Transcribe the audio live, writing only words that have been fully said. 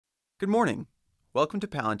Good morning. Welcome to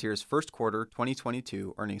Palantir's first quarter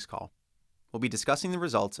 2022 earnings call. We'll be discussing the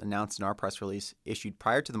results announced in our press release issued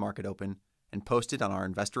prior to the market open and posted on our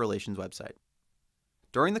investor relations website.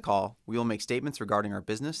 During the call, we will make statements regarding our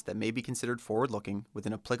business that may be considered forward-looking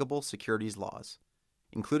within applicable securities laws,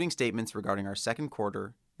 including statements regarding our second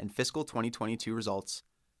quarter and fiscal 2022 results,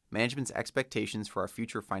 management's expectations for our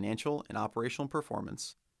future financial and operational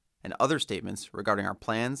performance, and other statements regarding our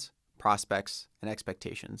plans, prospects, and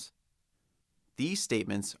expectations. These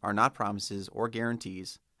statements are not promises or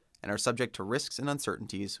guarantees and are subject to risks and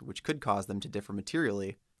uncertainties which could cause them to differ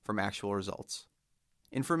materially from actual results.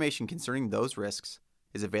 Information concerning those risks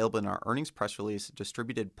is available in our earnings press release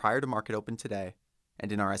distributed prior to market open today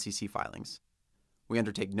and in our SEC filings. We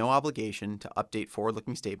undertake no obligation to update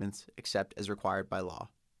forward-looking statements except as required by law.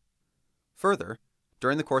 Further,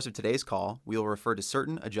 during the course of today's call, we will refer to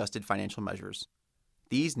certain adjusted financial measures.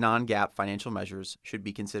 These non-GAAP financial measures should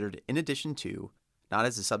be considered in addition to, not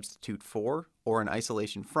as a substitute for or in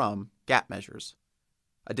isolation from, GAAP measures.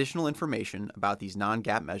 Additional information about these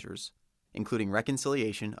non-GAAP measures, including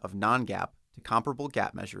reconciliation of non-GAAP to comparable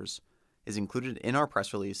GAAP measures, is included in our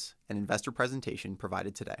press release and investor presentation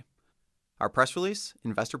provided today. Our press release,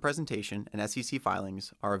 investor presentation, and SEC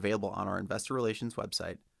filings are available on our investor relations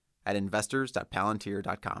website at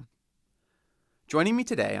investors.palantir.com. Joining me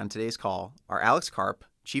today on today's call are Alex Karp,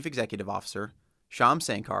 Chief Executive Officer, Shyam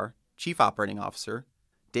Sankar, Chief Operating Officer,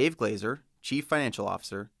 Dave Glazer, Chief Financial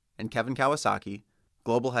Officer, and Kevin Kawasaki,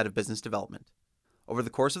 Global Head of Business Development. Over the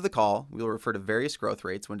course of the call, we will refer to various growth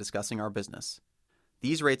rates when discussing our business.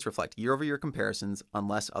 These rates reflect year-over-year comparisons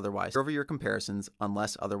unless otherwise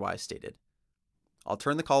stated. I'll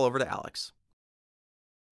turn the call over to Alex.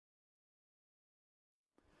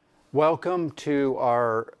 Welcome to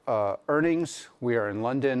our earnings. We are in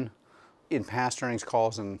London. In past earnings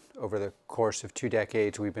calls and over the course of 2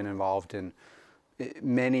 decades, we've been involved in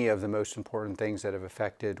many of the most important things that have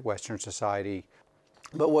affected Western society.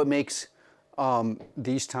 But what makes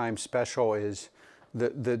these times special is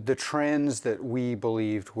the trends that we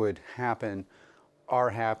believed would happen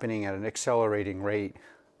are happening at an accelerating rate.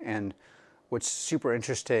 And what's super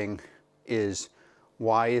interesting is,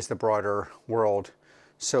 why is the broader world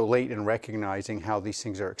so late in recognizing how these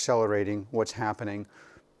things are accelerating, what's happening?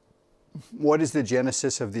 What is the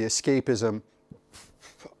genesis of the escapism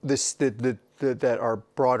that our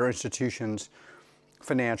broader institutions,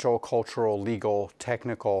 financial, cultural, legal,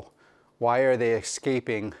 technical, why are they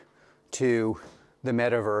escaping to the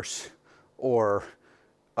metaverse or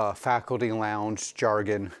faculty lounge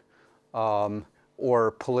jargon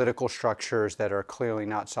or political structures that are clearly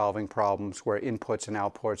not solving problems, where inputs and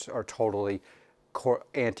outputs are totally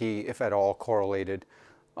anti, if at all, correlated?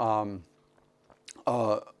 Why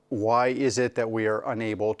is it that we are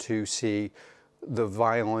unable to see the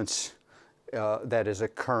violence that is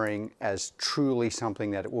occurring as truly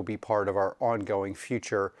something that will be part of our ongoing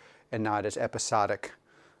future and not as episodic?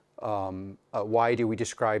 Why do we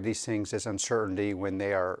describe these things as uncertainty when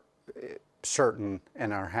they are certain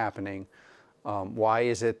and are happening? Why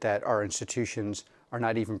is it that our institutions are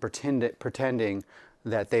not even pretending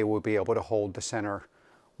that they will be able to hold the center,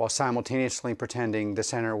 while simultaneously pretending the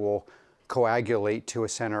center will coagulate to a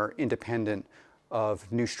center independent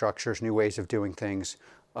of new structures, new ways of doing things,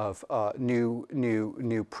 of new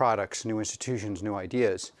products, new institutions, new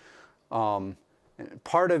ideas?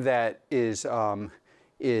 Part of that is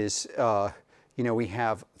we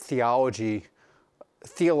have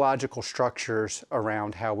theological structures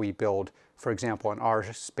around how we build, for example, in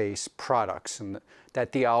our space, products, and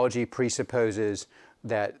that theology presupposes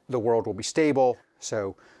that the world will be stable.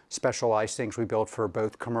 So specialized things we build for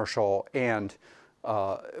both commercial and,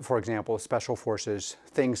 for example, special forces,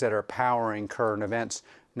 things that are powering current events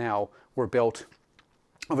now were built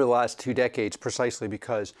over the last 2 decades precisely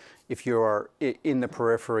because if you are in the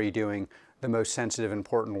periphery doing the most sensitive,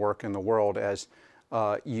 important work in the world, as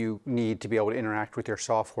you need to be able to interact with your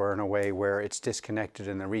software in a way where it's disconnected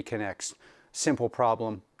and then reconnects. Simple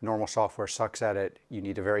problem, normal software sucks at it. You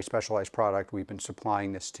need a very specialized product. We've been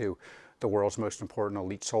supplying this to the world's most important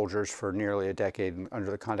elite soldiers for nearly a decade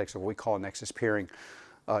under the context of what we call nexus peering.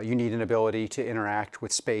 You need an ability to interact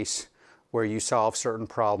with space where you solve certain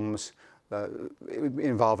problems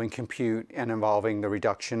involving compute and involving the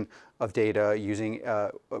reduction of data using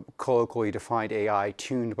colloquially defined AI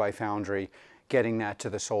tuned by Foundry, getting that to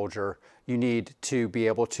the soldier. You need to be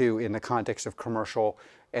able to, in the context of commercial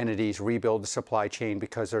entities, rebuild the supply chain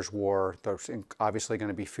because there's war. There's obviously going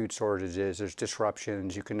to be food shortages. There's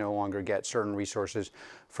disruptions. You can no longer get certain resources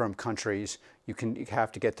from countries. You have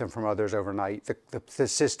to get them from others overnight. The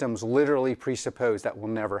systems literally presuppose that will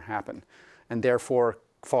never happen. And therefore,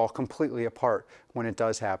 fall completely apart when it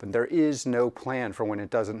does happen. There is no plan for when it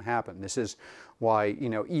doesn't happen. This is why,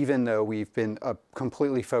 even though we've been a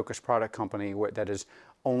completely focused product company that is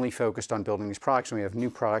only focused on building these products, and we have new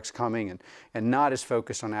products coming, and not as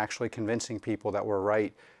focused on actually convincing people that we're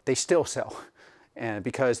right, they still sell. And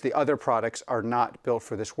because the other products are not built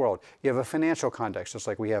for this world. You have a financial context, just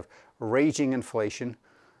like we have raging inflation.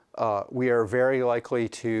 We are very likely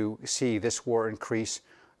to see this war increase.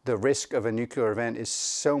 The risk of a nuclear event is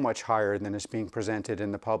so much higher than is being presented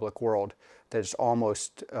in the public world that it's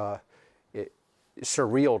almost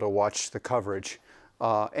surreal to watch the coverage.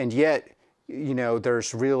 And yet,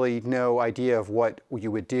 there's really no idea of what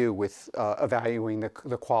you would do with evaluating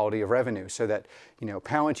the quality of revenue. So that,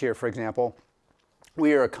 Palantir, for example,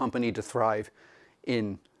 we are a company to thrive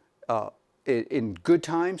in good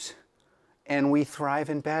times, and we thrive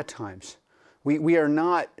in bad times. We are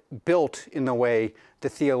not built in the way the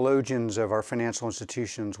theologians of our financial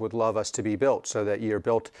institutions would love us to be built, so that you're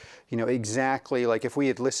built, exactly like if we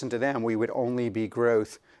had listened to them, we would only be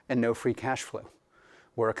growth and no free cash flow.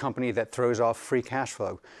 We're a company that throws off free cash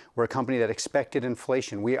flow. We're a company that expected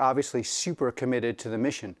inflation. We obviously super committed to the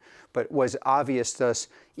mission, but was obvious to us,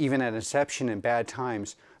 even at inception in bad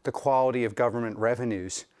times, the quality of government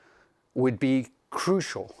revenues would be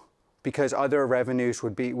crucial because other revenues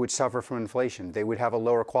would suffer from inflation. They would have a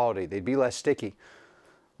lower quality. They'd be less sticky.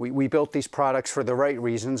 We built these products for the right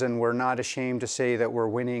reasons, and we're not ashamed to say that we're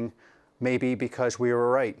winning maybe because we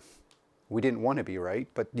were right. We didn't want to be right,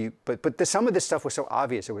 but some of this stuff was so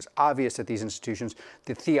obvious. It was obvious that these institutions,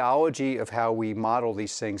 the theology of how we model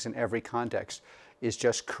these things in every context is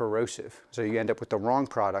just corrosive. So you end up with the wrong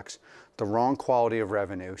products, the wrong quality of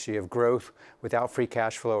revenue. So you have growth without free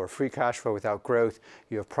cash flow, or free cash flow without growth.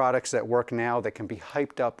 You have products that work now that can be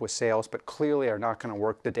hyped up with sales, but clearly are not going to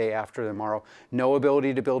work the day after tomorrow. No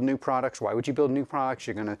ability to build new products. Why would you build new products?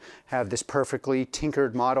 You're going to have this perfectly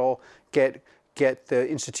tinkered model, get the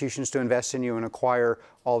institutions to invest in you and acquire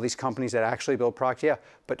all these companies that actually build products. Yeah,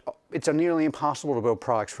 but it's nearly impossible to build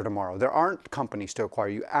products for tomorrow. There aren't companies to acquire.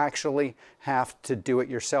 You actually have to do it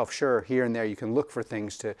yourself. Sure, here and there you can look for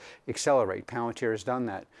things to accelerate. Palantir has done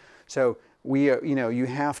that. So we at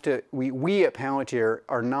Palantir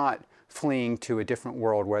are not fleeing to a different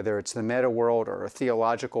world, whether it's the meta world or a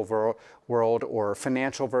theological world or a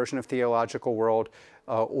financial version of theological world,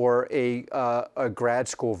 or a grad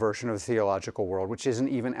school version of the theological world, which isn't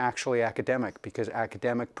even actually academic, because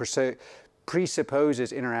academic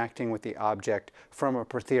presupposes interacting with the object from a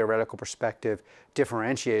theoretical perspective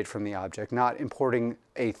differentiated from the object, not importing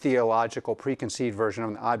a theological preconceived version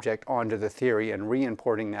of the object onto the theory and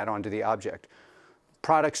re-importing that onto the object.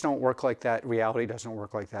 Products don't work like that. Reality doesn't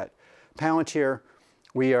work like that. Palantir,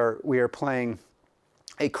 we are playing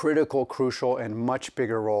a critical, crucial, and much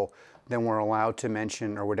bigger role than we're allowed to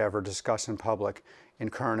mention or whatever discuss in public in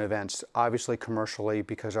current events. Obviously commercially,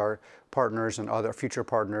 because our partners and other future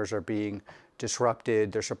partners are being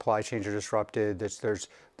disrupted, their supply chains are disrupted, there's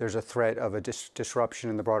a threat of a disruption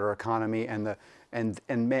in the broader economy, and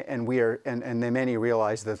many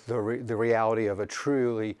realize that the reality of a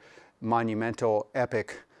truly monumental,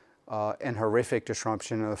 epic, and horrific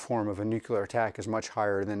disruption in the form of a nuclear attack is much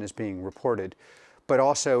higher than is being reported. But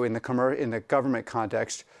also in the government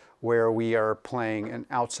context, where we are playing an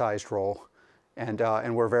outsized role, and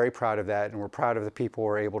we're very proud of that, and we're proud of the people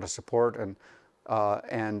we're able to support, and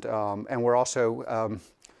we're also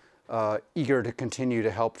eager to continue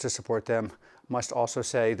to help to support them. Must also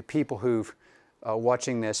say the people who've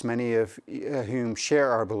watching this, many of whom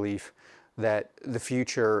share our belief that the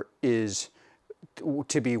future is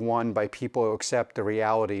to be won by people who accept the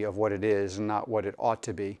reality of what it is and not what it ought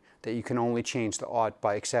to be, that you can only change the ought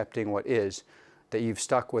by accepting what is, that you've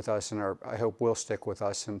stuck with us and I hope will stick with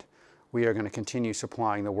us, and we are going to continue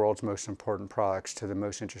supplying the world's most important products to the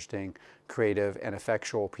most interesting, creative, and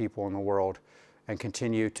effectual people in the world, and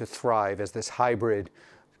continue to thrive as this hybrid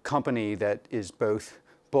company that is both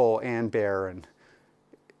bull and bear and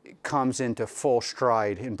comes into full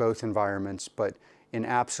stride in both environments, but in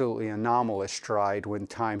absolutely anomalous stride when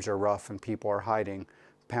times are rough and people are hiding.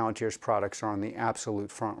 Palantir's products are on the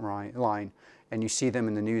absolute front line, and you see them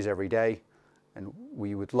in the news every day. And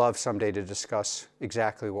we would love someday to discuss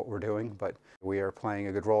exactly what we're doing, but we are playing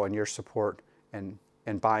a good role, and your support and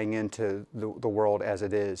buying into the world as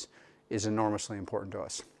it is enormously important to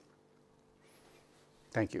us.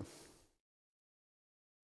 Thank you.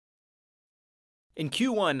 In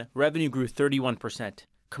Q1, revenue grew 31%.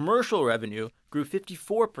 Commercial revenue grew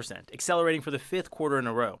 54%, accelerating for the fifth quarter in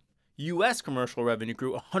a row. U.S. commercial revenue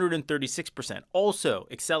grew 136%, also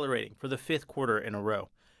accelerating for the fifth quarter in a row.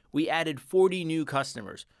 We added 40 new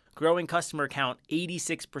customers, growing customer count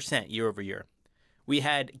 86% year over year. We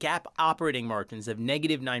had GAAP operating margins of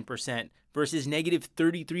 -9% versus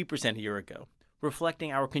 -33% a year ago,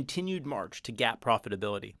 reflecting our continued march to GAAP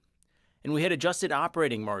profitability. And we had adjusted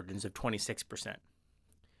operating margins of 26%.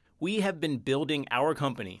 We have been building our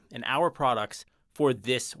company and our products for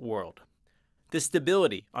this world. The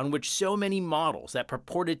stability on which so many models that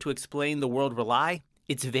purported to explain the world rely,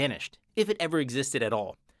 it's vanished, if it ever existed at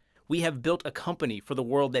all. We have built a company for the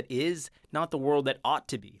world that is, not the world that ought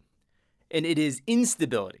to be. And it is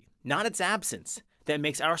instability, not its absence, that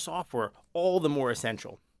makes our software all the more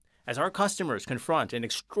essential. As our customers confront an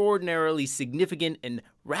extraordinarily significant and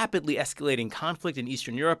rapidly escalating conflict in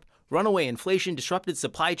Eastern Europe, runaway inflation, disrupted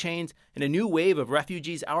supply chains, and a new wave of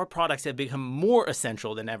refugees, our products have become more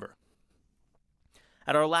essential than ever.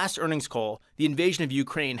 At our last earnings call, the invasion of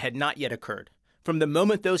Ukraine had not yet occurred. From the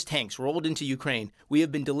moment those tanks rolled into Ukraine, we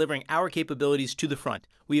have been delivering our capabilities to the front.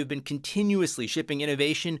 We have been continuously shipping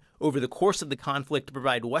innovation over the course of the conflict to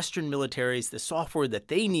provide Western militaries the software that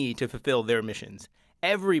they need to fulfill their missions.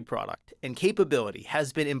 Every product and capability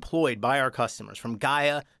has been employed by our customers, from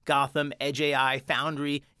Gaia, Gotham, Edge AI,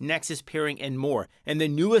 Foundry, Nexus Peering, and more. And the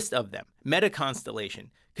newest of them, Meta Constellation,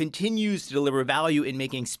 continues to deliver value in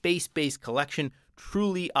making space-based collection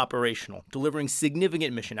truly operational, delivering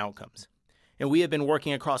significant mission outcomes. And we have been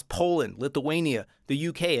working across Poland, Lithuania, the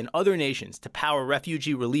UK, and other nations to power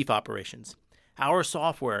refugee relief operations. Our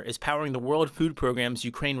software is powering the World Food Programme's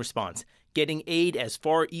Ukraine response, getting aid as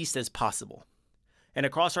far east as possible. And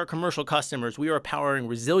across our commercial customers, we are powering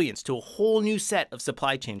resilience to a whole new set of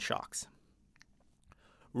supply chain shocks.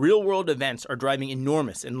 Real-world events are driving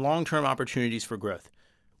enormous and long-term opportunities for growth.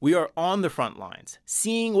 We are on the front lines,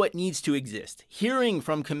 seeing what needs to exist, hearing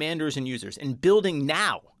from commanders and users, and building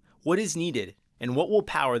now what is needed and what will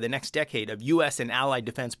power the next decade of U.S. and allied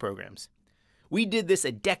defense programs. We did this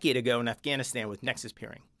a decade ago in Afghanistan with Nexus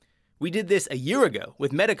Peering. We did this a year ago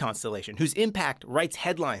with Meta Constellation, whose impact writes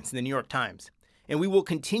headlines in the New York Times. And we will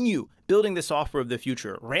continue building the software of the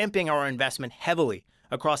future, ramping our investment heavily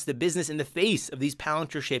across the business in the face of these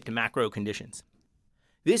Palantir-shaped macro conditions.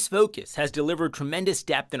 This focus has delivered tremendous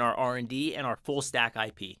depth in our R&D and our full-stack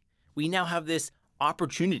IP. We now have this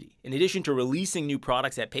opportunity, in addition to releasing new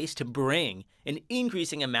products at pace, to bring an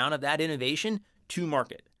increasing amount of that innovation to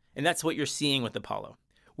market. And that's what you're seeing with Apollo.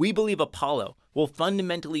 We believe Apollo will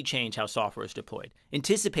fundamentally change how software is deployed,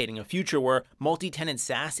 anticipating a future where multi-tenant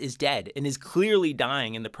SaaS is dead and is clearly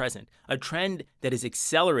dying in the present, a trend that is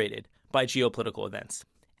accelerated by geopolitical events.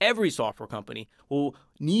 Every software company will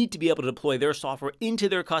need to be able to deploy their software into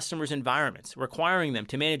their customers' environments, requiring them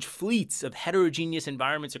to manage fleets of heterogeneous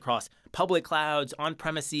environments across public clouds,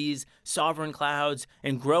 on-premises, sovereign clouds,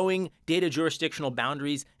 and growing data jurisdictional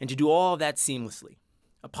boundaries, and to do all of that seamlessly.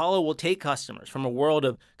 Apollo will take customers from a world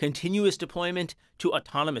of continuous deployment to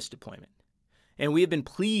autonomous deployment. And we have been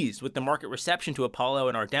pleased with the market reception to Apollo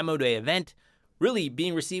in our Demo Day event, really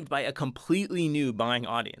being received by a completely new buying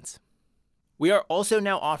audience. We are also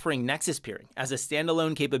now offering Nexus Peering as a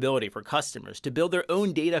standalone capability for customers to build their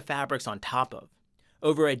own data fabrics on top of.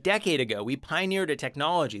 Over a decade ago, we pioneered a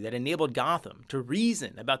technology that enabled Gotham to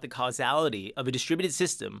reason about the causality of a distributed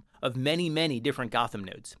system of many, many different Gotham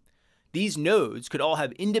nodes. These nodes could all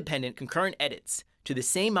have independent concurrent edits to the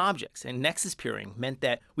same objects, and Nexus Peering meant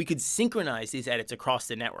that we could synchronize these edits across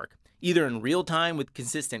the network, either in real time with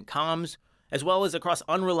consistent comms, as well as across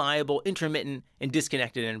unreliable, intermittent, and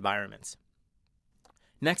disconnected environments.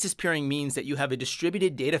 Nexus Peering means that you have a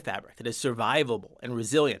distributed data fabric that is survivable and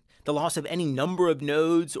resilient. The loss of any number of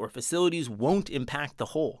nodes or facilities won't impact the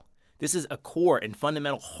whole. This is a core and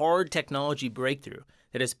fundamental hard technology breakthrough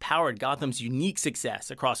that has powered Gotham's unique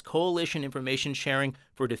success across coalition information sharing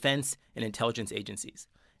for defense and intelligence agencies.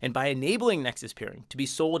 And by enabling Nexus Peering to be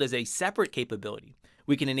sold as a separate capability,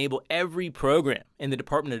 we can enable every program in the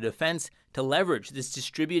Department of Defense to leverage this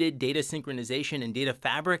distributed data synchronization and data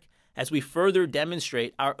fabric as we further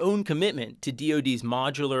demonstrate our own commitment to DoD's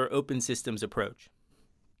modular open systems approach.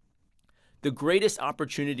 The greatest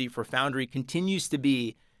opportunity for Foundry continues to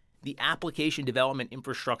be the application development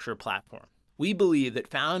infrastructure platform. We believe that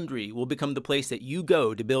Foundry will become the place that you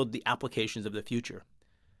go to build the applications of the future.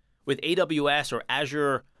 With AWS or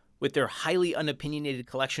Azure, with their highly unopinionated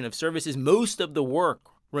collection of services, most of the work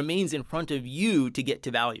remains in front of you to get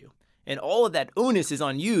to value. And all of that onus is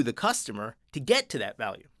on you, the customer, to get to that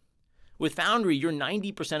value. With Foundry, you're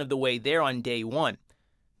 90% of the way there on day one.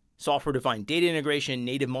 Software-defined data integration,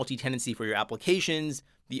 native multi-tenancy for your applications,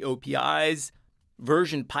 the OPIs,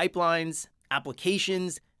 version pipelines,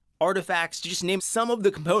 applications, artifacts, to just name some of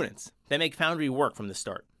the components that make Foundry work from the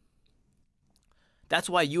start. That's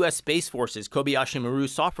why U.S. Space Force's Kobayashi Maru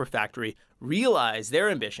software factory realized their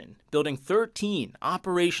ambition, building 13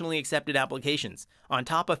 operationally accepted applications on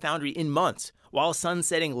top of Foundry in months, while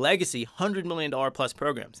sunsetting legacy $100 million plus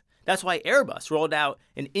programs. That's why Airbus rolled out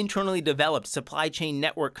an internally developed supply chain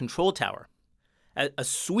network control tower, a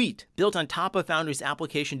suite built on top of Foundry's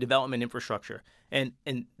application development infrastructure. And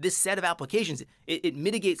this set of applications, it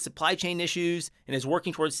mitigates supply chain issues and is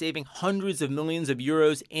working towards saving hundreds of millions of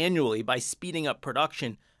euros annually by speeding up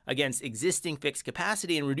production against existing fixed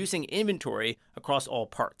capacity and reducing inventory across all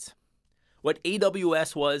parts. What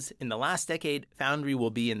AWS was in the last decade, Foundry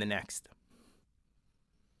will be in the next.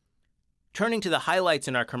 Turning to the highlights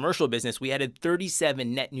in our commercial business, we added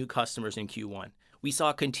 37 net new customers in Q1. We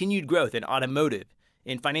saw continued growth in automotive,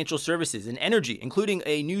 in financial services, and energy, including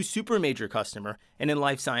a new super major customer, and in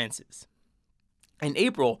life sciences. In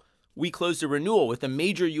April, we closed a renewal with a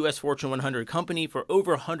major U.S. Fortune 100 company for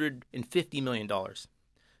over $150 million.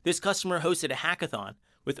 This customer hosted a hackathon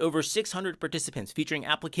with over 600 participants featuring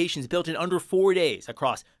applications built in under 4 days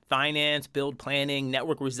across finance, build planning,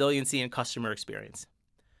 network resiliency, and customer experience.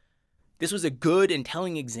 This was a good and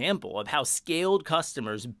telling example of how scaled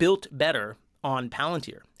customers built better on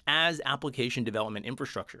Palantir as application development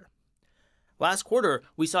infrastructure. Last quarter,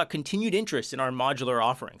 we saw continued interest in our modular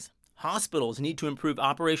offerings. Hospitals need to improve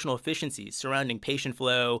operational efficiencies surrounding patient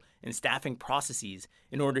flow and staffing processes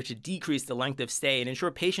in order to decrease the length of stay and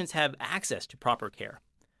ensure patients have access to proper care.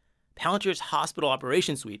 Palantir's Hospital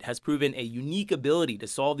Operations Suite has proven a unique ability to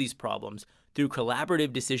solve these problems through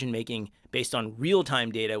collaborative decision-making based on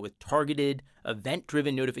real-time data with targeted,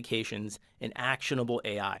 event-driven notifications and actionable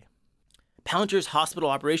AI. Palantir's Hospital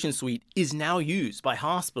Operations Suite is now used by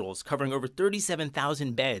hospitals covering over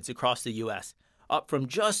 37,000 beds across the U.S., up from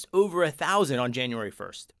just over 1,000 on January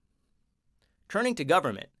 1st. Turning to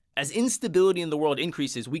government, as instability in the world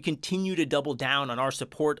increases, we continue to double down on our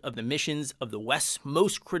support of the missions of the West's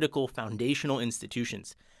most critical foundational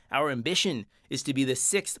institutions. Our ambition is to be the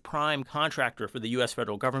 6th prime contractor for the U.S.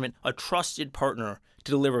 federal government, a trusted partner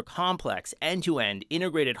to deliver complex, end-to-end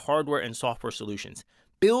integrated hardware and software solutions,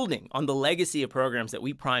 building on the legacy of programs that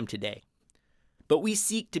we prime today. But we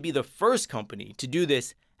seek to be the first company to do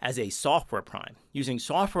this as a software prime, using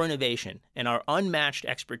software innovation and our unmatched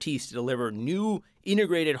expertise to deliver new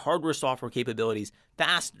integrated hardware-software capabilities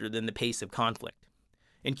faster than the pace of conflict.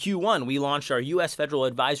 In Q1, we launched our U.S. Federal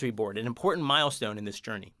Advisory Board, an important milestone in this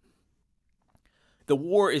journey. The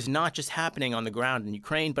war is not just happening on the ground in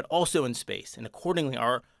Ukraine, but also in space, and accordingly,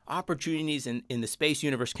 our opportunities in the space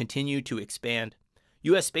universe continue to expand.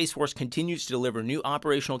 U.S. Space Force continues to deliver new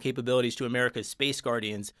operational capabilities to America's space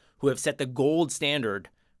guardians who have set the gold standard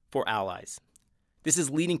for allies. This is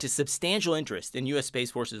leading to substantial interest in U.S. Space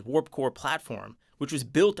Force's Warp Core platform, which was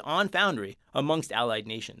built on Foundry amongst allied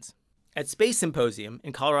nations. At Space Symposium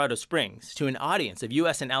in Colorado Springs, to an audience of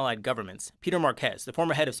U.S. and allied governments, Peter Marquez, the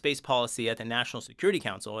former head of space policy at the National Security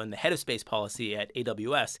Council and the head of space policy at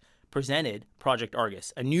AWS, presented Project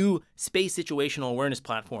Argus, a new space situational awareness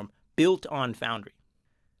platform built on Foundry.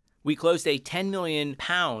 We closed a £10 million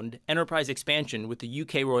enterprise expansion with the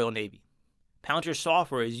UK Royal Navy. Palantir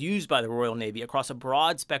software is used by the Royal Navy across a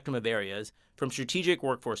broad spectrum of areas, from strategic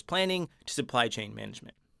workforce planning to supply chain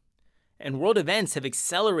management. And world events have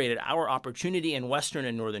accelerated our opportunity in Western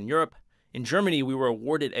and Northern Europe. In Germany, we were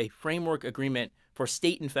awarded a framework agreement for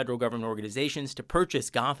state and federal government organizations to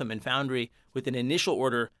purchase Gotham and Foundry, with an initial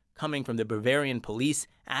order coming from the Bavarian police,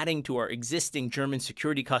 adding to our existing German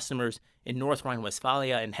security customers in North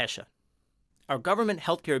Rhine-Westphalia and Hesse. Our government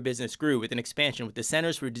healthcare business grew with an expansion with the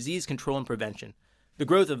Centers for Disease Control and Prevention. The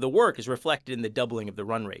growth of the work is reflected in the doubling of the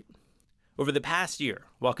run rate. Over the past year,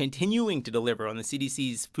 while continuing to deliver on the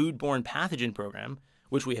CDC's foodborne pathogen program,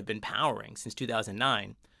 which we have been powering since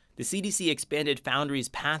 2009, the CDC expanded Foundry's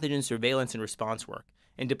pathogen surveillance and response work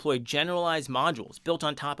and deployed generalized modules built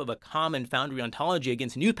on top of a common Foundry ontology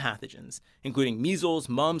against new pathogens, including measles,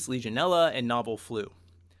 mumps, Legionella, and novel flu.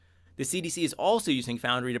 The CDC is also using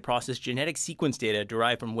Foundry to process genetic sequence data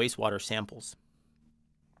derived from wastewater samples.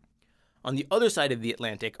 On the other side of the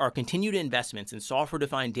Atlantic, our continued investments in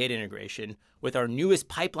software-defined data integration with our newest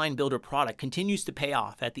pipeline builder product continues to pay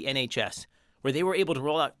off at the NHS, where they were able to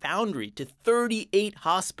roll out Foundry to 38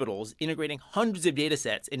 hospitals, integrating hundreds of data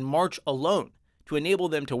sets in March alone to enable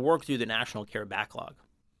them to work through the national care backlog.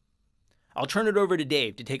 I'll turn it over to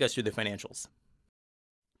Dave to take us through the financials.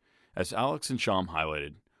 As Alex and Shyam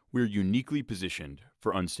highlighted, we are uniquely positioned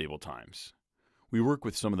for unstable times. We work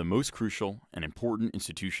with some of the most crucial and important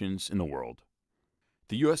institutions in the world.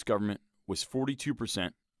 The U.S. government was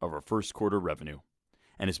 42% of our first quarter revenue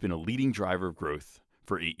and has been a leading driver of growth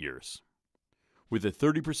for 8 years. With a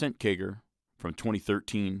 30% CAGR from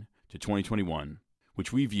 2013 to 2021,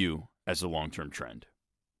 which we view as a long-term trend.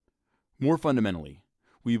 More fundamentally,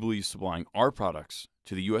 we believe supplying our products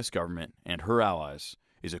to the U.S. government and her allies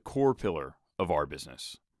is a core pillar of our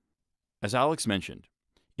business. As Alex mentioned,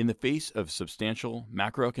 in the face of substantial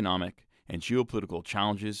macroeconomic and geopolitical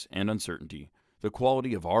challenges and uncertainty, the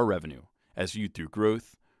quality of our revenue, as viewed through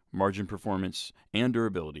growth, margin performance, and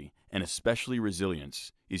durability, and especially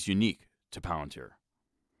resilience, is unique to Palantir.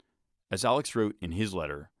 As Alex wrote in his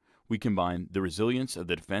letter, we combine the resilience of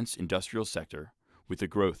the defense industrial sector with the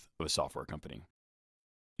growth of a software company.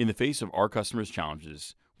 In the face of our customers'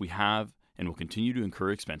 challenges, we have and will continue to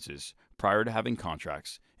incur expenses prior to having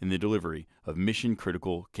contracts in the delivery of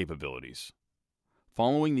mission-critical capabilities.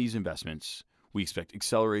 Following these investments, we expect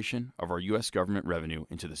acceleration of our U.S. government revenue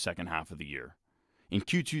into the second half of the year. In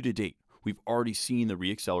Q2 to date, we've already seen the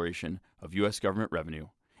re-acceleration of U.S. government revenue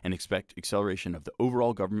and expect acceleration of the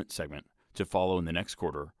overall government segment to follow in the next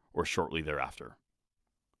quarter or shortly thereafter.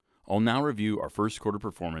 I'll now review our first quarter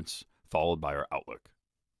performance, followed by our outlook.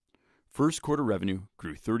 First quarter revenue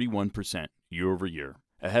grew 31% year over year,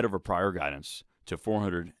 ahead of our prior guidance to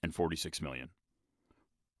 $446 million.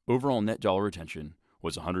 Overall net dollar retention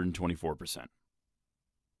was 124%.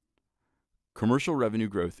 Commercial revenue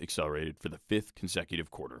growth accelerated for the fifth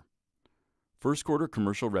consecutive quarter. First quarter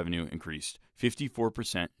commercial revenue increased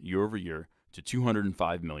 54% year over year to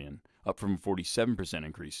 $205 million, up from a 47%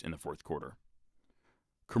 increase in the fourth quarter.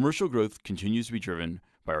 Commercial growth continues to be driven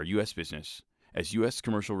by our U.S. business, as U.S.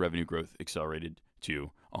 commercial revenue growth accelerated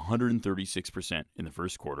to 136% in the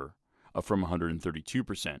first quarter, up from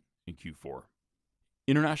 132% in Q4.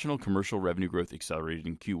 International commercial revenue growth accelerated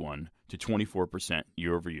in Q1 to 24%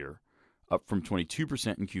 year over year, up from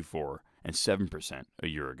 22% in Q4 and 7% a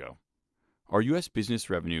year ago. Our U.S. business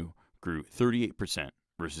revenue grew 38%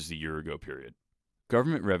 versus the year-ago period.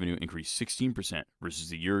 Government revenue increased 16% versus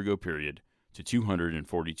the year-ago period to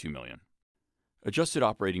 $242 million. Adjusted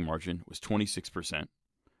operating margin was 26%,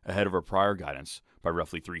 ahead of our prior guidance by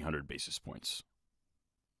roughly 300 basis points.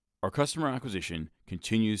 Our customer acquisition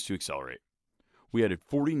continues to accelerate. We added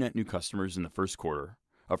 40 net new customers in the first quarter,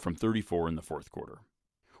 up from 34 in the fourth quarter.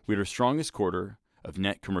 We had our strongest quarter of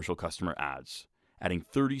net commercial customer adds, adding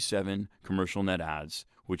 37 commercial net adds,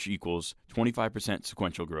 which equals 25%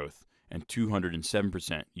 sequential growth and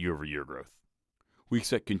 207% year-over-year growth. We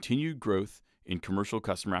expect continued growth in commercial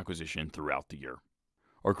customer acquisition throughout the year.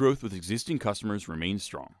 Our growth with existing customers remains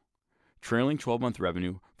strong. Trailing 12-month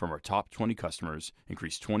revenue from our top 20 customers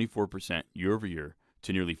increased 24% year-over-year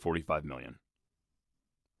to nearly $45 million.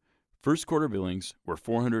 First quarter billings were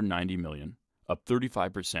 $490 million, up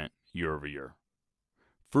 35% year-over-year.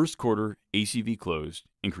 First quarter ACV closed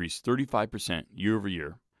increased 35%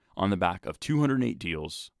 year-over-year on the back of 208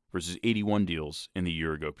 deals versus 81 deals in the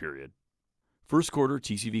year-ago period. First quarter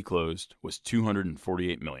TCV closed was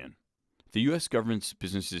 $248 million. The U.S. government's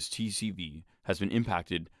business's TCV has been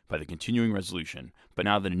impacted by the continuing resolution, but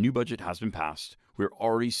now that a new budget has been passed, we're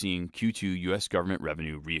already seeing Q2 U.S. government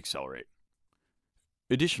revenue re-accelerate.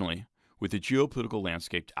 Additionally, with the geopolitical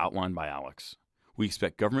landscape outlined by Alex, we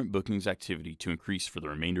expect government bookings activity to increase for the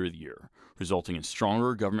remainder of the year, resulting in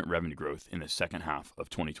stronger government revenue growth in the second half of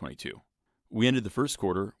 2022. We ended the first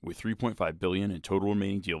quarter with $3.5 billion in total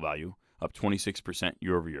remaining deal value, up 26%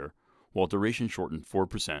 year-over-year, while duration shortened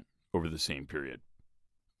 4% over the same period.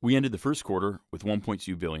 We ended the first quarter with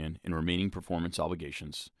 $1.2 billion in remaining performance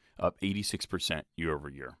obligations, up 86%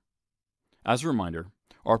 year-over-year. As a reminder,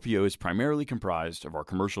 RPO is primarily comprised of our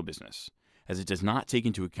commercial business, as it does not take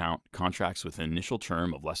into account contracts with an initial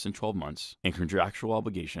term of less than 12 months and contractual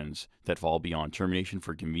obligations that fall beyond termination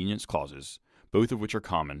for convenience clauses, both of which are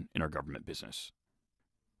common in our government business.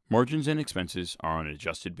 Margins and expenses are on an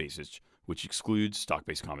adjusted basis, which excludes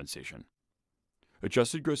stock-based compensation.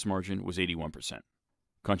 Adjusted gross margin was 81%.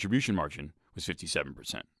 Contribution margin was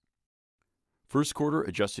 57%. First quarter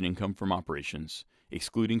adjusted income from operations,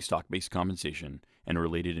 excluding stock-based compensation and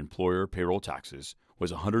related employer payroll taxes,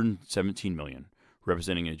 was $117 million,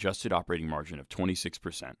 representing an adjusted operating margin of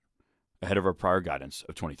 26%, ahead of our prior guidance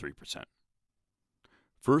of 23%.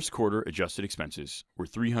 First quarter adjusted expenses were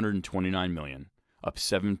 $329 million, up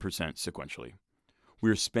 7% sequentially. We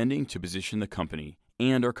are spending to position the company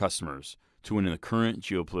and our customers to win in the current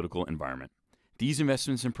geopolitical environment. These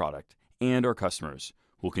investments in product and our customers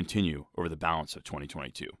will continue over the balance of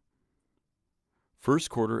 2022. First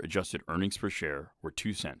quarter adjusted earnings per share were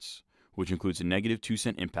 2 cents, which includes a negative 2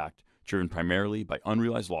 cent impact driven primarily by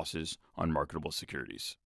unrealized losses on marketable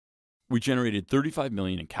securities. We generated $35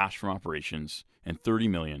 million in cash from operations and $30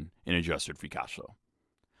 million in adjusted free cash flow.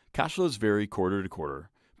 Cash flows vary quarter to quarter,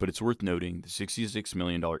 but it's worth noting the $66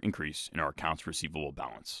 million increase in our accounts receivable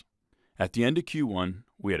balance. At the end of Q1,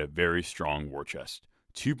 we had a very strong war chest,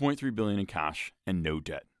 $2.3 billion in cash and no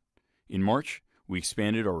debt. In March, we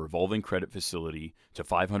expanded our revolving credit facility to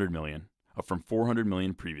 $500 million, up from $400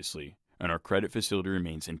 million previously, and our credit facility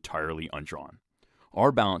remains entirely undrawn.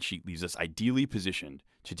 Our balance sheet leaves us ideally positioned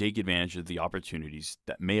to take advantage of the opportunities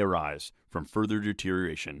that may arise from further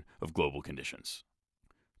deterioration of global conditions.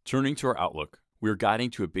 Turning to our outlook, we are guiding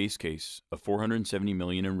to a base case of $470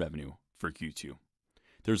 million in revenue for Q2.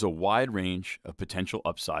 There's a wide range of potential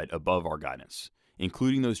upside above our guidance,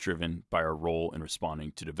 including those driven by our role in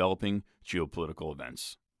responding to developing geopolitical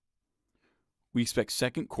events. We expect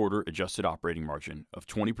second quarter adjusted operating margin of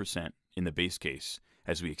 20% in the base case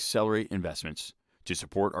as we accelerate investments to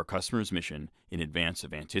support our customers' mission in advance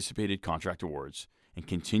of anticipated contract awards and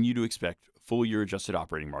continue to expect full-year adjusted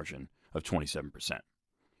operating margin of 27%.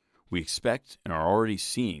 We expect and are already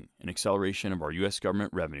seeing an acceleration of our U.S.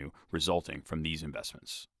 government revenue resulting from these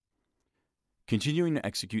investments. Continuing to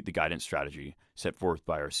execute the guidance strategy set forth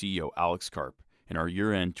by our CEO Alex Karp in our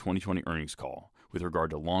year-end 2020 earnings call with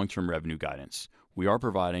regard to long-term revenue guidance, we are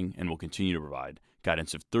providing and will continue to provide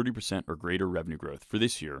guidance of 30% or greater revenue growth for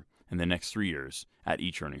this year and the next 3 years at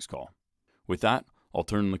each earnings call. With that, I'll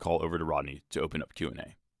turn the call over to Rodney to open up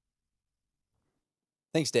Q&A.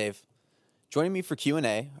 Thanks, Dave. Joining me for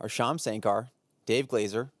Q&A are Shyam Sankar, Dave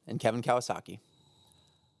Glazer, and Kevin Kawasaki.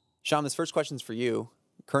 Shyam, this first question's for you.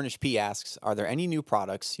 Kernish P asks, are there any new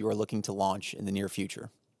products you are looking to launch in the near future?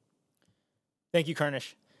 Thank you,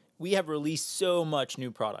 Kernish. We have released so much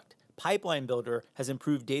new product. Pipeline Builder has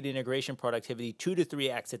improved data integration productivity 2 to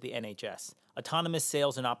 3x at the NHS, autonomous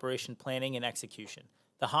sales and operation planning and execution,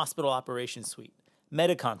 the hospital operations suite,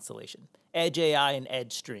 Meta Constellation, Edge AI, and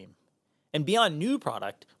Edge Stream. And beyond new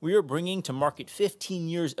product, we are bringing to market 15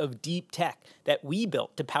 years of deep tech that we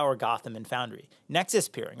built to power Gotham and Foundry. Nexus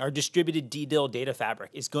Peering, our distributed DDIL data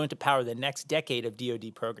fabric, is going to power the next decade of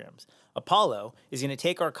DoD programs. Apollo is going to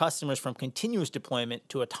take our customers from continuous deployment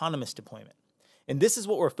to autonomous deployment. And this is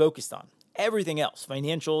what we're focused on. Everything else,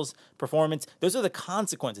 financials, performance, those are the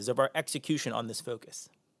consequences of our execution on this focus.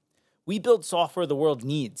 We build software the world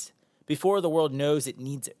needs before the world knows it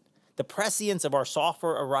needs it. The prescience of our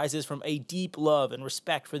software arises from a deep love and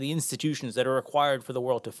respect for the institutions that are required for the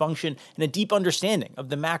world to function and a deep understanding of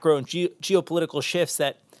the macro and geopolitical shifts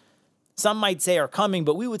that some might say are coming,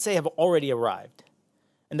 but we would say have already arrived.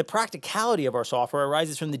 And the practicality of our software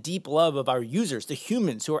arises from the deep love of our users, the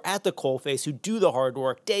humans who are at the coalface, who do the hard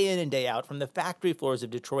work day in and day out, from the factory floors of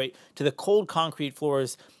Detroit to the cold concrete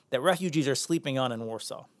floors that refugees are sleeping on in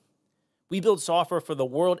Warsaw. We build software for the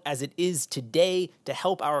world as it is today to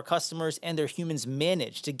help our customers and their humans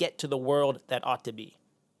manage to get to the world that ought to be.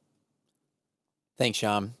 Thanks,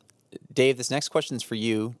 Shyam. Dave, this next question is for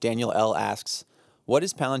you. Daniel L. asks, what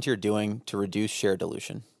is Palantir doing to reduce share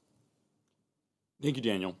dilution? Thank you,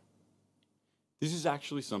 Daniel. This is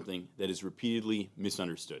actually something that is repeatedly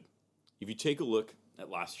misunderstood. If you take a look at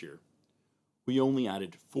last year, we only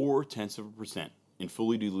added 0.4% in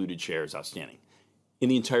fully diluted shares outstanding in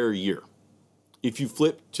the entire year. If you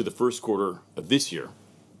flip to the first quarter of this year,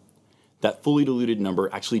 that fully diluted number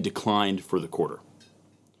actually declined for the quarter.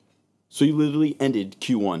 So you literally ended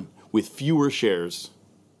Q1 with fewer shares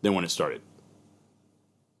than when it started.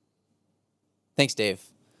 Thanks, Dave.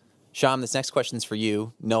 Shyam, this next question is for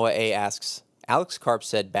you. Noah A. asks, Alex Karp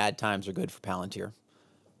said bad times are good for Palantir.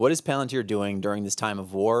 What is Palantir doing during this time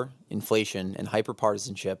of war, inflation, and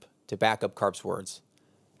hyperpartisanship to back up Karp's words?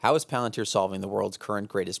 How is Palantir solving the world's current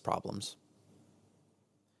greatest problems?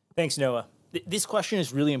 Thanks, Noah. This question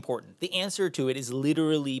is really important. The answer to it is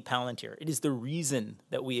literally Palantir. It is the reason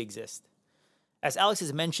that we exist. As Alex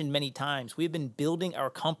has mentioned many times, we have been building our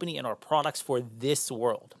company and our products for this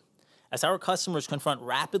world. As our customers confront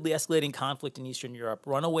rapidly escalating conflict in Eastern Europe,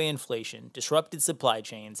 runaway inflation, disrupted supply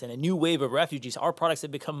chains, and a new wave of refugees, our products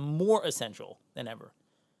have become more essential than ever.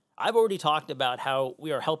 I've already talked about how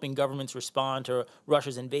we are helping governments respond to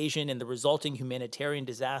Russia's invasion and the resulting humanitarian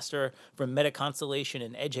disaster, from Meta Constellation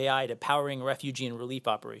and Edge AI to powering refugee and relief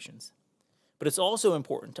operations. But it's also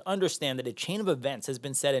important to understand that a chain of events has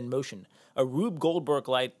been set in motion, a Rube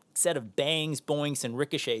Goldberg-like set of bangs, boinks, and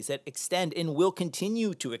ricochets that extend and will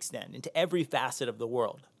continue to extend into every facet of the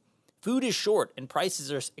world. Food is short and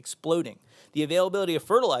prices are exploding. The availability of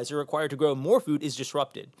fertilizer required to grow more food is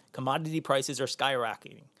disrupted. Commodity prices are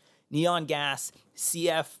skyrocketing. Neon gas,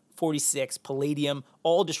 CF46, palladium,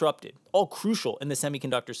 all disrupted, all crucial in the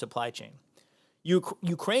semiconductor supply chain.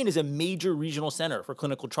 Ukraine is a major regional center for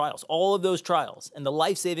clinical trials. All of those trials and the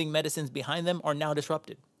life-saving medicines behind them are now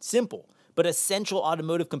disrupted. Simple, but essential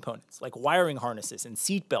automotive components like wiring harnesses and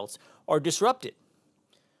seat belts are disrupted.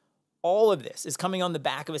 All of this is coming on the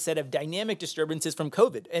back of a set of dynamic disturbances from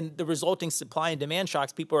COVID and the resulting supply and demand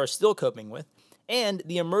shocks people are still coping with, and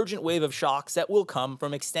the emergent wave of shocks that will come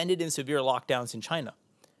from extended and severe lockdowns in China.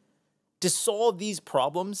 To solve these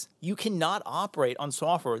problems, you cannot operate on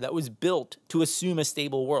software that was built to assume a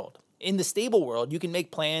stable world. In the stable world, you can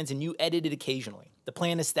make plans and you edit it occasionally. The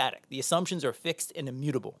plan is static. The assumptions are fixed and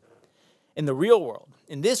immutable. In the real world,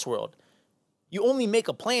 in this world, you only make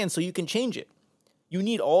a plan so you can change it. You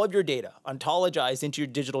need all of your data ontologized into your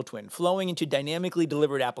digital twin, flowing into dynamically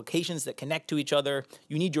delivered applications that connect to each other.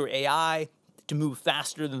 You need your AI to move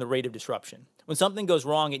faster than the rate of disruption. When something goes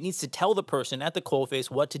wrong, it needs to tell the person at the coalface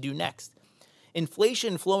what to do next.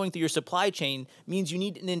 Inflation flowing through your supply chain means you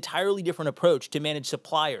need an entirely different approach to manage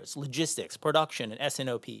suppliers, logistics, production, and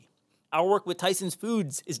S&OP. Our work with Tyson's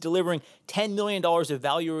Foods is delivering $10 million of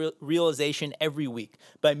value realization every week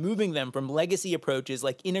by moving them from legacy approaches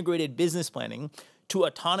like integrated business planning to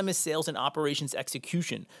autonomous sales and operations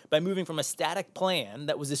execution by moving from a static plan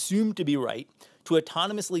that was assumed to be right to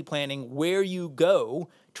autonomously planning where you go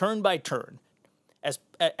turn by turn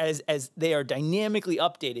as they are dynamically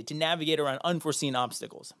updated to navigate around unforeseen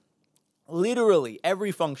obstacles. Literally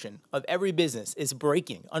every function of every business is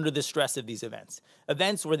breaking under the stress of these events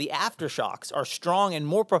where the aftershocks are strong and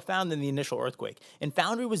more profound than the initial earthquake, and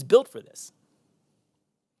Foundry was built for this.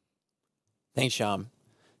 Thanks, Shyam.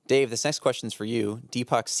 Dave, this next question is for you.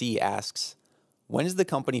 Deepak C. asks, when is the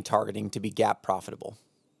company targeting to be GAAP profitable?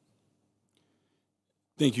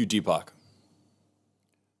 Thank you, Deepak.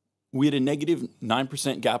 We had a negative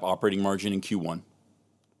 9% GAAP operating margin in Q1,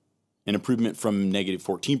 an improvement from negative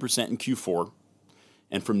 14% in Q4,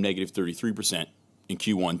 and from negative 33% in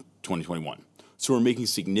Q1 2021. So we're making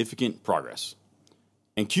significant progress.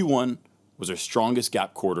 And Q1 was our strongest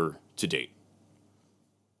GAAP quarter to date.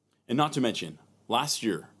 And not to mention, last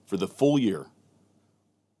year, for the full year,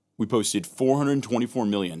 we posted $424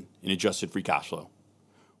 million in adjusted free cash flow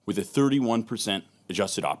with a 31%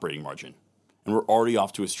 adjusted operating margin. And we're already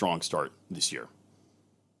off to a strong start this year.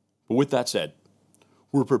 But with that said,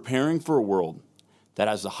 we're preparing for a world that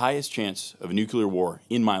has the highest chance of a nuclear war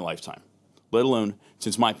in my lifetime, let alone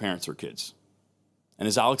since my parents were kids. And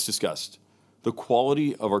as Alex discussed, the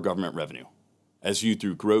quality of our government revenue, as viewed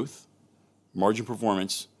through growth, margin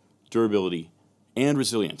performance, durability, and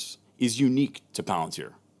resilience, is unique to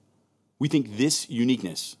Palantir. We think this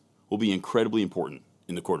uniqueness will be incredibly important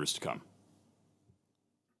in the quarters to come.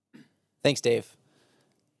 Thanks, Dave.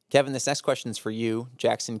 Kevin, this next question is for you.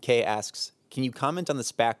 Jackson K. asks, can you comment on the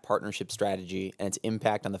SPAC partnership strategy and its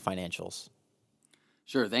impact on the financials?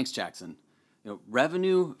 Sure, thanks, Jackson.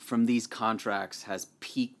 Revenue from these contracts has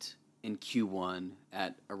peaked in Q1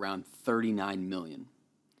 at around $39 million.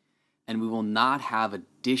 And we will not have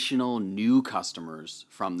additional new customers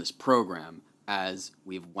from this program as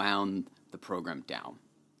we've wound the program down.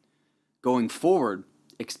 Going forward,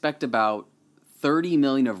 expect about $30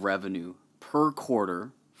 million of revenue per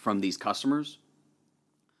quarter from these customers.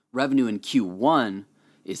 Revenue in Q1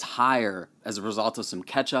 is higher as a result of some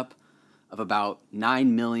catch-up of about $9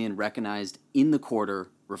 million recognized in the quarter,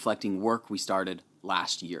 reflecting work we started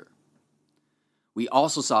last year. We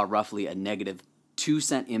also saw roughly a negative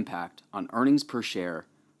 2-cent impact on earnings per share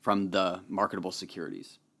from the marketable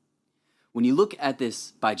securities. When you look at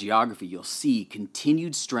this by geography, you'll see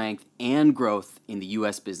continued strength and growth in the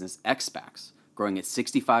U.S. business ex-SPACs, growing at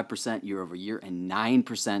 65% year over year and 9%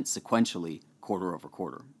 sequentially quarter over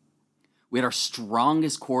quarter. We had our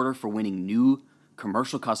strongest quarter for winning new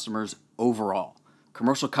commercial customers overall.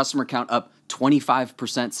 Commercial customer count up 25%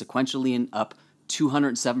 sequentially and up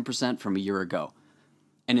 207% from a year ago.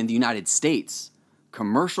 And in the United States,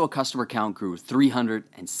 commercial customer count grew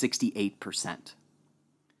 368%.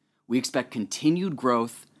 We expect continued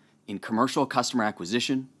growth in commercial customer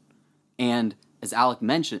acquisition, and as Alex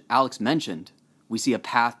mentioned, we see a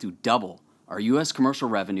path to double our U.S. commercial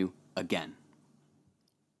revenue again.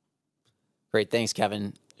 Great, thanks,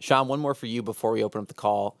 Kevin. Shyam, one more for you before we open up the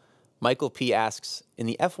call. Michael P. asks, in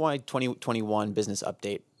the FY 2021 business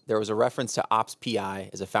update, there was a reference to Ops PI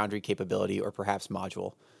as a Foundry capability or perhaps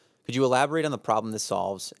module. Could you elaborate on the problem this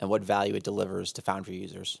solves and what value it delivers to Foundry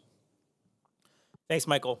users? Thanks,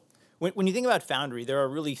 Michael. When you think about Foundry, there are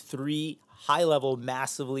really three high-level,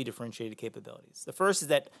 massively differentiated capabilities. The first is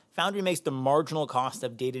that Foundry makes the marginal cost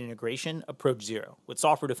of data integration approach zero. With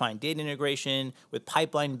software-defined data integration, with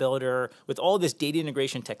pipeline builder, with all this data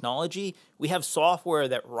integration technology, we have software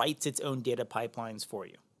that writes its own data pipelines for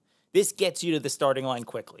you. This gets you to the starting line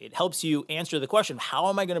quickly. It helps you answer the question, how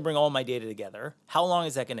am I going to bring all my data together? How long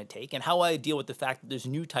is that going to take? And how do I deal with the fact that there's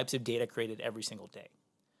new types of data created every single day?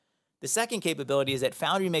 The second capability is that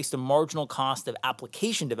Foundry makes the marginal cost of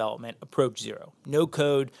application development approach zero. No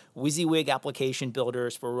code, WYSIWYG application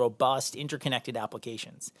builders for robust, interconnected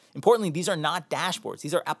applications. Importantly, these are not dashboards.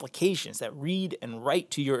 These are applications that read and write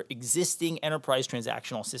to your existing enterprise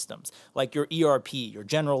transactional systems, like your ERP, your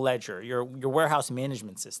general ledger, your warehouse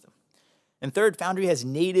management system. And third, Foundry has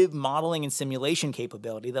native modeling and simulation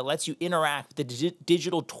capability that lets you interact with the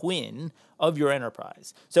digital twin of your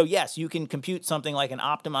enterprise. So yes, you can compute something like an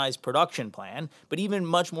optimized production plan, but even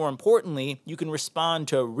much more importantly, you can respond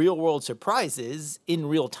to real-world surprises in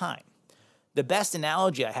real time. The best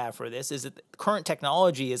analogy I have for this is that current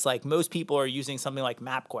technology is like most people are using something like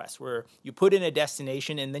MapQuest, where you put in a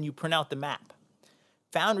destination and then you print out the map.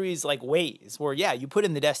 Foundry is like Waze, where, yeah, you put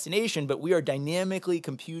in the destination, but we are dynamically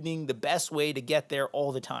computing the best way to get there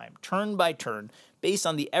all the time, turn by turn, based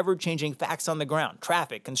on the ever-changing facts on the ground,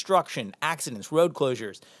 traffic, construction, accidents, road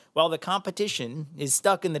closures. While the competition is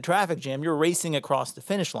stuck in the traffic jam, you're racing across the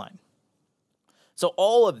finish line. So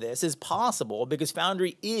all of this is possible because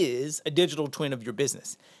Foundry is a digital twin of your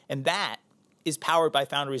business, and that is powered by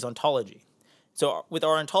Foundry's ontology. So with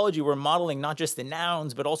our ontology, we're modeling not just the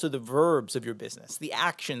nouns, but also the verbs of your business, the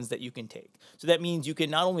actions that you can take. So that means you can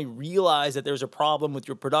not only realize that there's a problem with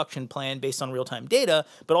your production plan based on real-time data,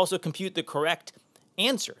 but also compute the correct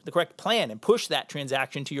answer, the correct plan, and push that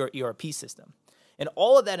transaction to your ERP system. And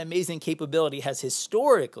all of that amazing capability has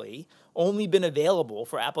historically only been available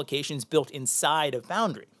for applications built inside of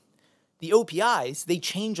Foundry. The OPIs, they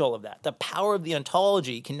change all of that. The power of the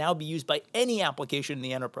ontology can now be used by any application in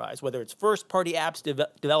the enterprise, whether it's first-party apps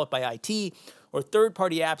developed by IT or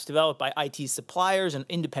third-party apps developed by IT suppliers and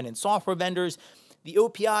independent software vendors. The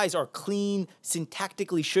OPIs are clean,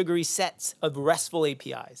 syntactically sugary sets of RESTful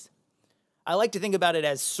APIs. I like to think about it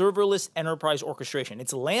as serverless enterprise orchestration.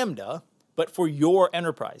 It's Lambda, but for your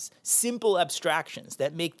enterprise. Simple abstractions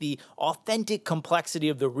that make the authentic complexity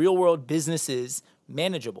of the real-world businesses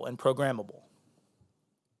manageable and programmable.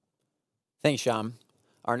 Thanks, Shyam.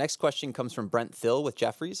 Our next question comes from Brent Thill with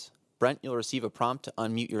Jefferies. Brent, you'll receive a prompt to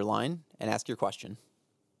unmute your line and ask your question.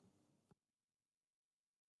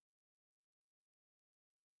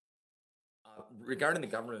 Regarding the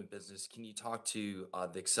government business, can you talk to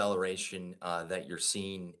the acceleration that you're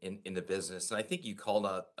seeing in the business? And I think you called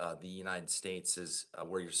out the United States as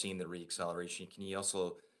where you're seeing the reacceleration. Can you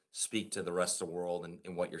also speak to the rest of the world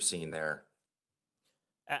and what you're seeing there?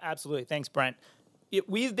 Absolutely. Thanks, Brent.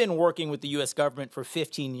 We've been working with the U.S. government for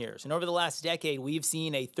 15 years, and over the last decade, we've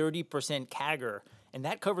seen a 30% CAGR, and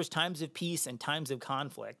that covers times of peace and times of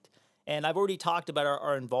conflict. And I've already talked about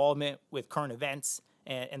our involvement with current events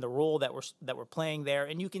and the role that we're playing there,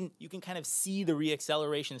 and you can kind of see the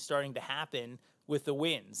reacceleration starting to happen with the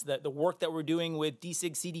wins. The work that we're doing with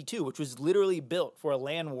DSIG CD2, which was literally built for a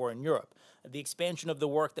land war in Europe, the expansion of the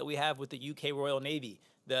work that we have with the UK Royal Navy,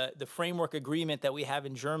 the framework agreement that we have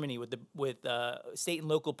in Germany with state and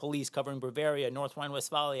local police covering Bavaria, North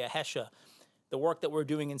Rhine-Westphalia, Hesse, the work that we're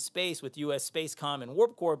doing in space with U.S. Spacecom and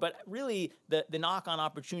Warp Core, but really the knock-on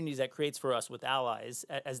opportunities that creates for us with allies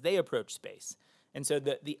as they approach space. And so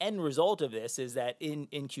the end result of this is that in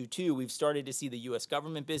Q2, we've started to see the U.S.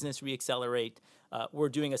 government business reaccelerate. We're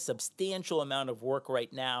doing a substantial amount of work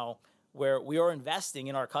right now where we are investing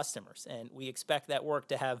in our customers, and we expect that work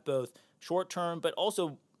to have both short-term but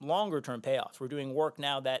also longer-term payoffs. We're doing work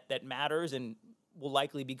now that matters and will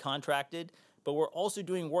likely be contracted, but we're also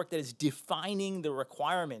doing work that is defining the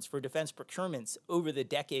requirements for defense procurements over the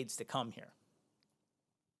decades to come here.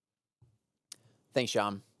 Thanks,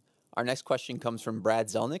 Shyam. Our next question comes from Brad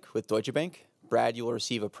Zelnick with Deutsche Bank. Brad, you will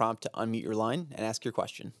receive a prompt to unmute your line and ask your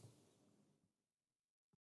question.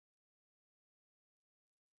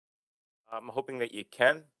 I'm hoping that you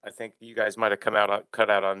can. I think you guys might have cut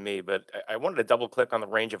out on me, but I wanted to double click on the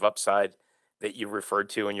range of upside that you referred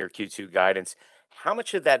to in your Q2 guidance. How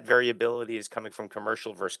much of that variability is coming from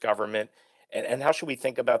commercial versus government? And how should we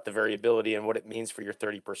think about the variability and what it means for your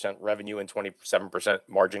 30% revenue and 27%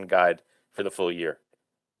 margin guide for the full year?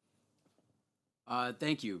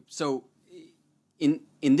 Thank you. So in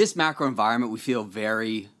this macro environment, we feel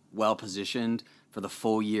very well positioned for the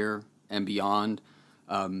full year and beyond.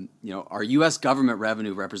 Our U.S. government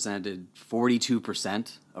revenue represented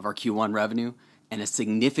 42% of our Q1 revenue, and a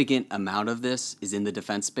significant amount of this is in the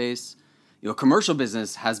defense space. Commercial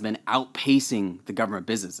business has been outpacing the government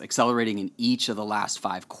business, accelerating in each of the last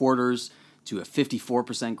 5 quarters to a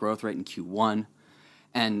 54% growth rate in Q1.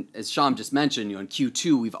 And as Shyam just mentioned, in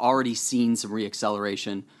Q2, we've already seen some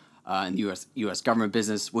reacceleration in the U.S. government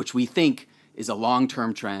business, which we think is a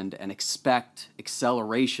long-term trend, and expect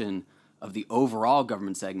acceleration of the overall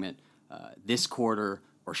government segment this quarter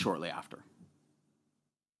or shortly after.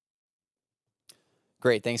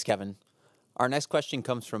 Great, thanks, Kevin. Our next question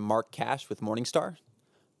comes from Mark Cash with Morningstar.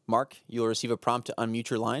 Mark, you'll receive a prompt to unmute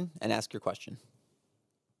your line and ask your question.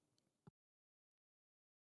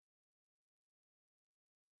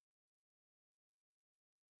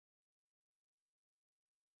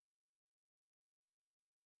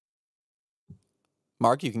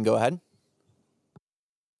 Mark, you can go ahead.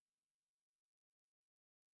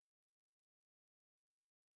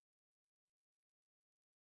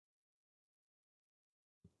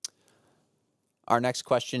 Our next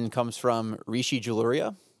question comes from Rishi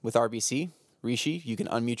Jaluria with RBC. Rishi, you can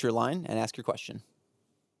unmute your line and ask your question.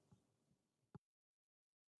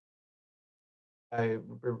 I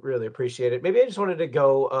really appreciate it. Maybe I just wanted to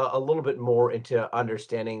go a little bit more into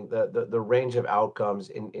understanding the range of outcomes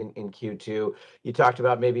in Q2. You talked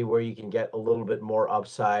about maybe where you can get a little bit more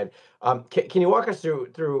upside. Can you walk us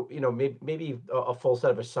through maybe a full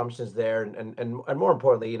set of assumptions there, and more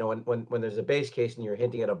importantly, when there's a base case and you're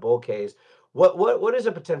hinting at a bull case, what is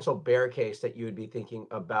a potential bear case that you would be thinking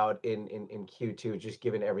about in Q2, just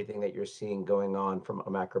given everything that you're seeing going on from a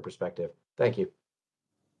macro perspective? Thank you.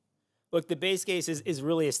 Look, the base case is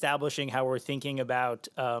really establishing how we're thinking about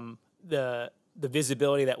the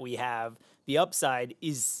visibility that we have. The upside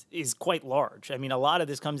is quite large. I mean, a lot of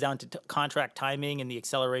this comes down to contract timing and the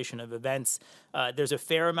acceleration of events. There's a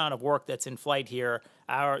fair amount of work that's in flight here.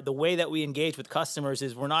 The way that we engage with customers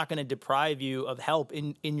is we're not going to deprive you of help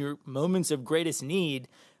in your moments of greatest need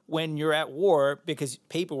when you're at war, because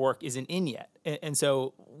paperwork isn't in yet. And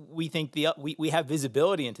so we think we have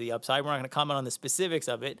visibility into the upside. We're not going to comment on the specifics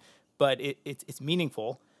of it, but it's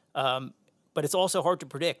meaningful. But it's also hard to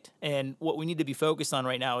predict. And what we need to be focused on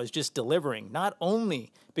right now is just delivering, not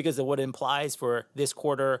only because of what it implies for this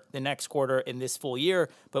quarter, the next quarter, and this full year,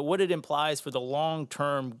 but what it implies for the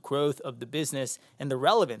long-term growth of the business and the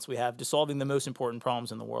relevance we have to solving the most important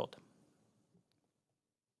problems in the world.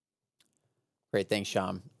 Great, thanks,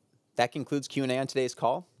 Shyam. That concludes Q&A on today's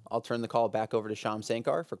call. I'll turn the call back over to Shyam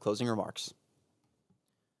Sankar for closing remarks.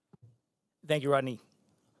 Thank you, Rodney.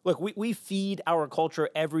 Look, we feed our culture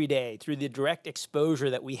every day through the direct exposure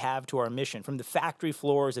that we have to our mission, from the factory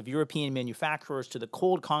floors of European manufacturers to the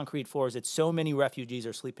cold concrete floors that so many refugees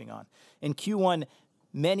are sleeping on. In Q1,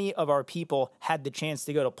 many of our people had the chance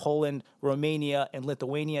to go to Poland, Romania, and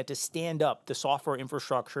Lithuania to stand up the software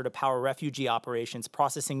infrastructure to power refugee operations,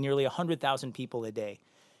 processing nearly 100,000 people a day.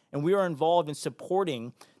 And we are involved in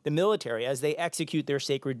supporting the military as they execute their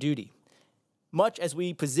sacred duty. Much as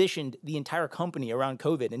we positioned the entire company around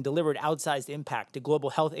COVID and delivered outsized impact to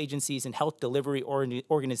global health agencies and health delivery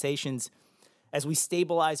organizations, as we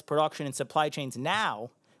stabilize production and supply chains now,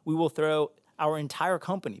 we will throw our entire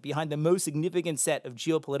company behind the most significant set of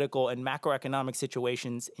geopolitical and macroeconomic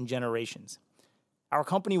situations in generations. Our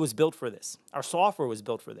company was built for this. Our software was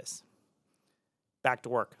built for this. Back to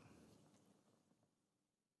work.